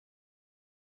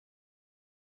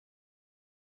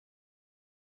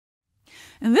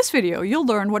In this video, you'll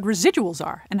learn what residuals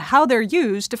are and how they're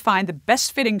used to find the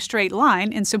best fitting straight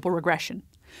line in simple regression.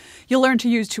 You'll learn to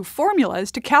use two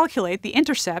formulas to calculate the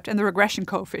intercept and the regression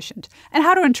coefficient, and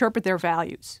how to interpret their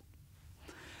values.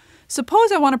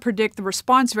 Suppose I want to predict the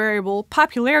response variable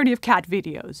popularity of cat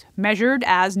videos, measured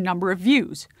as number of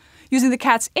views, using the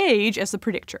cat's age as the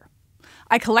predictor.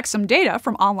 I collect some data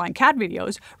from online cat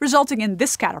videos, resulting in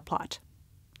this scatter plot.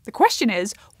 The question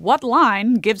is, what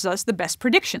line gives us the best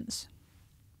predictions?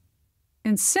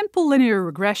 In simple linear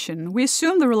regression, we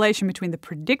assume the relation between the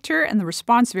predictor and the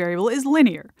response variable is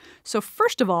linear. So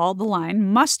first of all, the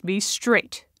line must be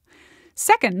straight.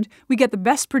 Second, we get the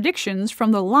best predictions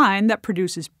from the line that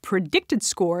produces predicted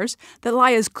scores that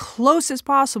lie as close as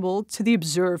possible to the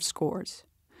observed scores.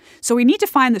 So we need to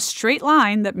find the straight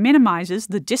line that minimizes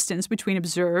the distance between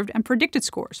observed and predicted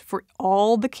scores for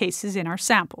all the cases in our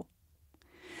sample.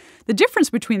 The difference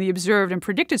between the observed and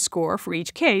predicted score for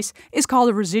each case is called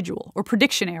a residual, or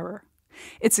prediction error.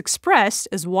 It's expressed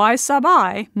as y sub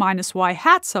I minus y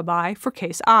hat sub I for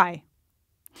case I.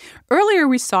 Earlier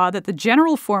we saw that the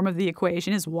general form of the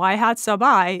equation is y hat sub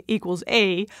I equals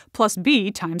a plus b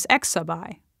times x sub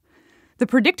I. The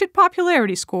predicted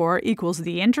popularity score equals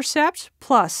the intercept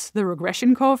plus the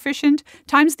regression coefficient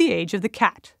times the age of the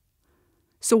cat.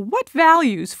 So what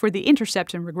values for the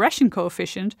intercept and regression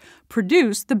coefficient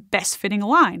produce the best fitting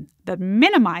line that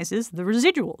minimizes the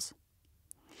residuals?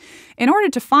 In order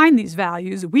to find these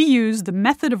values, we use the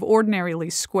method of ordinary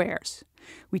least squares.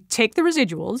 We take the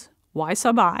residuals, y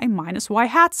sub I minus y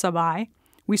hat sub I,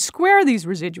 we square these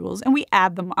residuals and we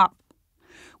add them up.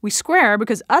 We square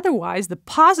because otherwise the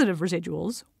positive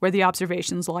residuals, where the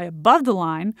observations lie above the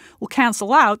line, will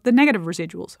cancel out the negative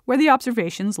residuals, where the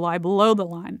observations lie below the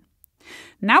line.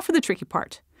 Now for the tricky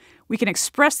part. We can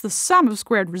express the sum of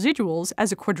squared residuals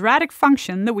as a quadratic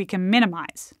function that we can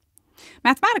minimize.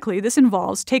 Mathematically, this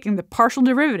involves taking the partial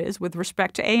derivatives with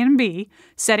respect to a and b,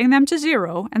 setting them to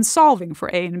 0, and solving for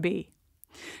a and b.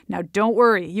 Now don't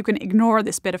worry, you can ignore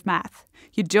this bit of math.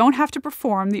 You don't have to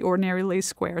perform the ordinary least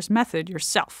squares method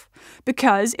yourself,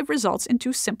 because it results in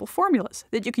two simple formulas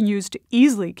that you can use to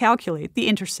easily calculate the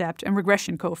intercept and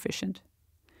regression coefficient.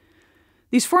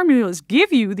 These formulas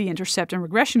give you the intercept and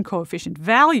regression coefficient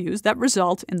values that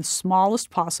result in the smallest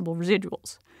possible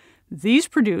residuals. These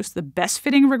produce the best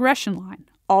fitting regression line,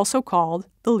 also called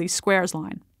the least squares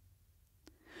line.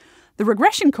 The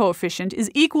regression coefficient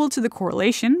is equal to the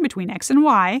correlation between x and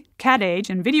y, cat age,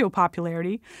 and video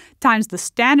popularity, times the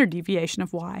standard deviation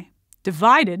of y,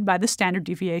 divided by the standard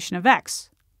deviation of x.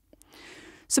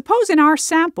 Suppose in our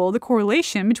sample the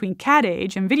correlation between cat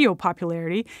age and video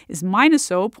popularity is minus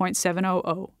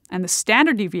 0.700, and the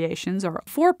standard deviations are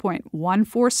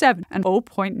 4.147 and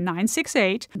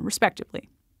 0.968, respectively.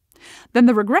 Then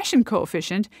the regression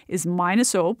coefficient is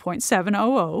minus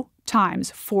 0.700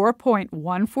 times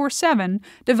 4.147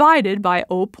 divided by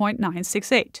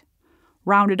 0.968.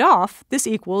 Rounded off, this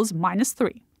equals minus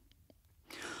 3.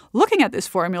 Looking at this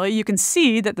formula, you can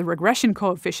see that the regression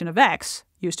coefficient of x,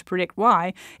 used to predict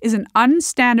y, is an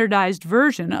unstandardized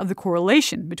version of the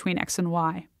correlation between x and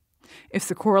y. If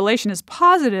the correlation is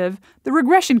positive, the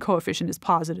regression coefficient is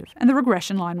positive, and the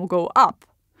regression line will go up.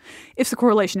 If the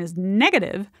correlation is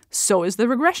negative, so is the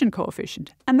regression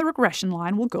coefficient, and the regression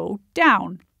line will go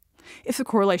down. If the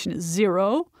correlation is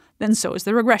 0, then so is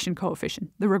the regression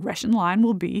coefficient. The regression line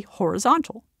will be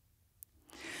horizontal.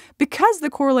 Because the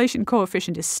correlation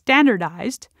coefficient is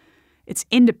standardized, it's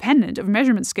independent of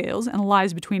measurement scales and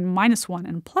lies between -1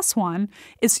 and +1,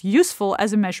 it's useful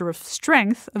as a measure of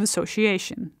strength of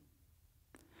association.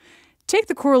 Take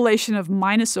the correlation of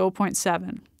minus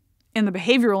 0.7. In the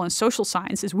behavioral and social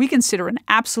sciences, we consider an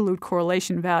absolute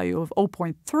correlation value of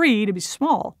 0.3 to be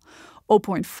small,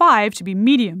 0.5 to be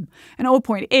medium, and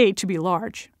 0.8 to be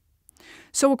large.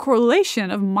 So a correlation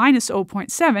of minus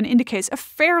 0.7 indicates a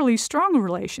fairly strong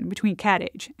relation between cat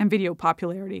age and video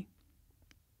popularity.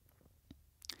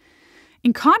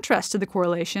 In contrast to the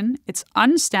correlation, its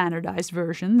unstandardized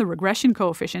version, the regression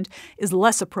coefficient, is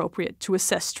less appropriate to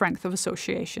assess strength of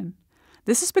association.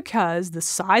 This is because the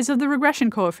size of the regression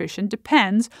coefficient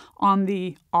depends on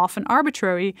the, often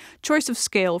arbitrary, choice of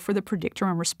scale for the predictor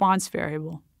and response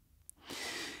variable.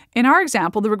 In our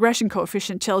example, the regression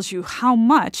coefficient tells you how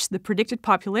much the predicted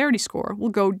popularity score will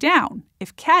go down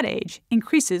if cat age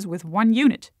increases with 1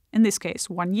 unit, in this case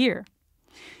 1 year.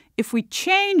 If we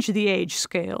change the age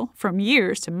scale from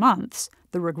years to months,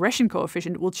 the regression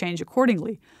coefficient will change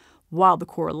accordingly, while the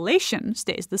correlation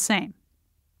stays the same.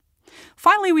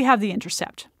 Finally, we have the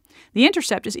intercept. The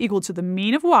intercept is equal to the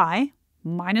mean of y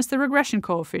minus the regression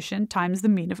coefficient times the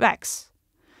mean of x.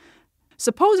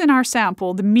 Suppose in our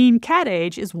sample the mean cat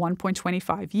age is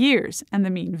 1.25 years and the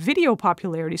mean video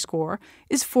popularity score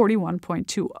is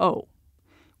 41.20.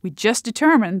 We just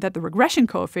determined that the regression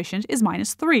coefficient is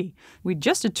 -3. We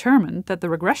just determined that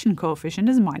the regression coefficient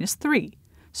is -3.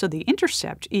 So the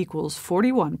intercept equals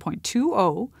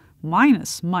 41.20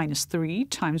 minus -3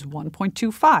 times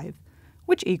 1.25,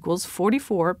 which equals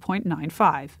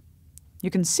 44.95.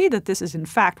 You can see that this is in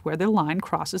fact where the line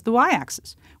crosses the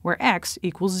y-axis, where x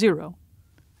equals 0.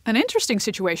 An interesting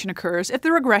situation occurs if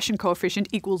the regression coefficient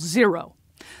equals 0.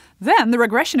 Then the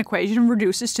regression equation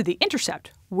reduces to the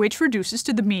intercept, which reduces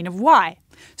to the mean of y.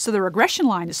 So the regression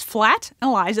line is flat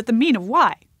and lies at the mean of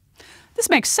y. This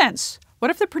makes sense. What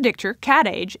if the predictor, cat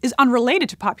age, is unrelated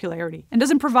to popularity and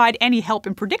doesn't provide any help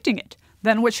in predicting it?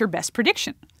 Then what's your best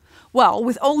prediction? Well,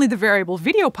 with only the variable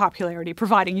video popularity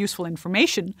providing useful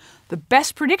information, the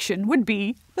best prediction would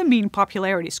be the mean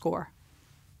popularity score.